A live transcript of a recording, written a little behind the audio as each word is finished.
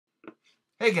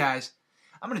Hey guys,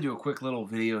 I'm going to do a quick little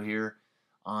video here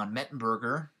on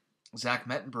Mettenberger, Zach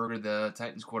Mettenberger, the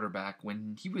Titans quarterback.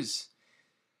 When he was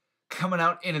coming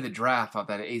out into the draft off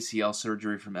that ACL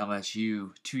surgery from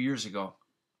LSU 2 years ago,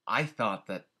 I thought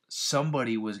that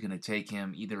somebody was going to take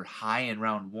him either high in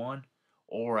round 1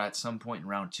 or at some point in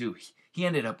round 2. He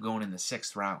ended up going in the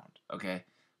 6th round, okay?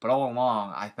 But all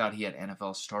along, I thought he had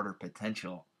NFL starter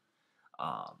potential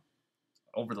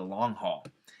over the long haul.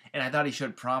 And I thought he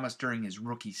showed promise during his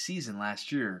rookie season last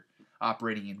year,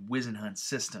 operating in Whisenhunt's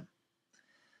system.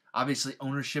 Obviously,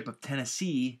 ownership of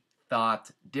Tennessee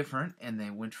thought different, and they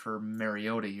went for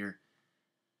Mariota here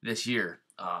this year.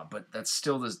 But that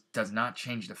still does not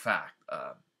change the fact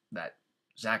that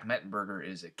Zach Mettenberger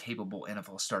is a capable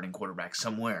NFL starting quarterback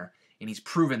somewhere, and he's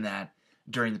proven that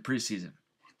during the preseason.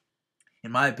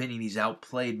 In my opinion, he's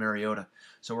outplayed Mariota,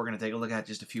 so we're going to take a look at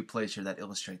just a few plays here that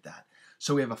illustrate that.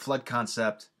 So we have a flood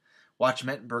concept. Watch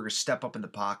Mettenberger step up in the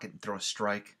pocket and throw a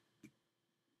strike.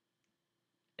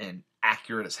 And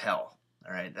accurate as hell.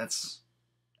 All right, that's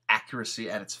accuracy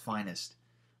at its finest.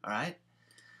 All right.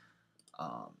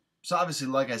 So obviously,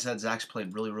 like I said, Zach's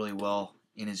played really, really well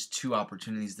in his 2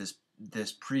 opportunities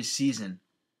this preseason.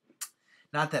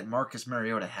 Not that Marcus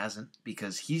Mariota hasn't,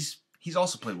 because he's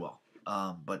also played well.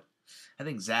 But I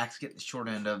think Zach's getting the short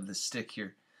end of the stick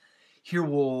here. Here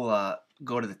we'll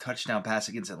go to the touchdown pass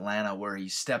against Atlanta where he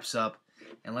steps up,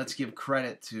 and let's give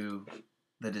credit to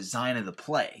the design of the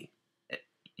play,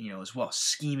 as well,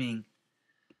 scheming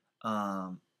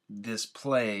this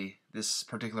play, this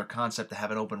particular concept to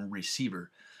have an open receiver.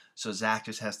 So Zach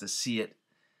just has to see it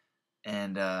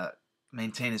and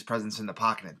maintain his presence in the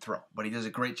pocket and throw. But he does a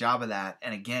great job of that,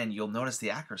 and again, you'll notice the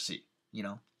accuracy,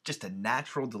 just a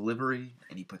natural delivery,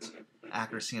 and he puts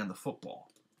accuracy on the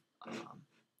football.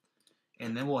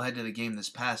 And then we'll head to the game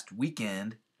this past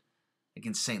weekend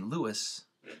against St. Louis,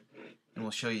 and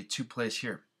we'll show you 2 plays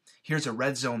here. Here's a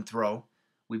red zone throw.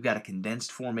 We've got a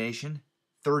condensed formation,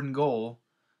 3rd and goal,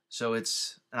 so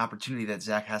it's an opportunity that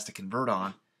Zach has to convert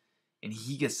on, and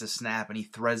he gets the snap, and he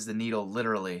threads the needle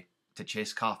literally to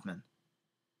Chase Kaufman.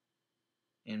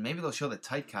 And maybe they'll show the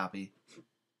tight copy,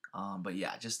 but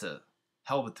yeah, just a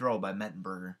hell of a throw by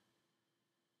Mettenberger.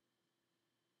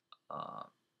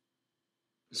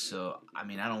 So, I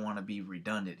mean, I don't want to be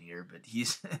redundant here, but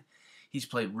he's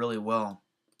played really well.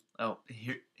 Oh,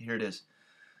 here it is.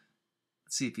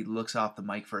 Let's see if he looks off the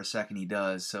mic for a second. He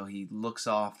does. So he looks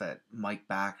off that mic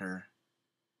backer,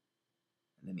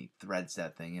 and then he threads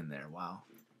that thing in there. Wow.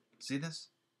 See this?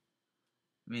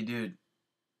 I mean, dude,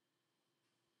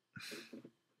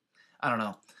 I don't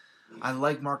know. I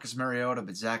like Marcus Mariota,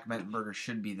 but Zach Mettenberger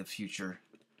should be the future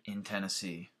in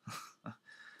Tennessee.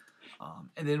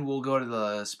 And then we'll go to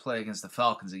this play against the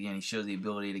Falcons again. He shows the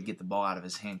ability to get the ball out of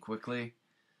his hand quickly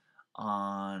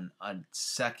on a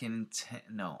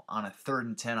 3rd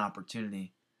and 10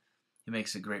 opportunity. He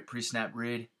makes a great pre-snap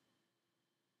read,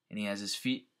 and he has his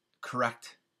feet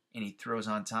correct, and he throws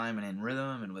on time and in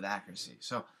rhythm and with accuracy.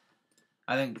 So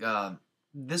I think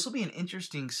this will be an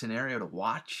interesting scenario to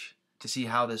watch to see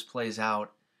how this plays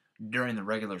out during the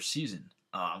regular season.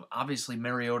 Obviously,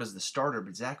 Mariota's the starter,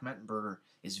 but Zach Mettenberger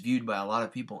is viewed by a lot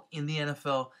of people in the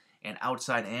NFL and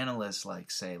outside analysts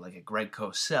like a Greg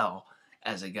Cosell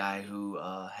as a guy who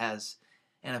has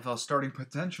NFL starting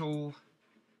potential.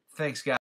 Thanks, guys.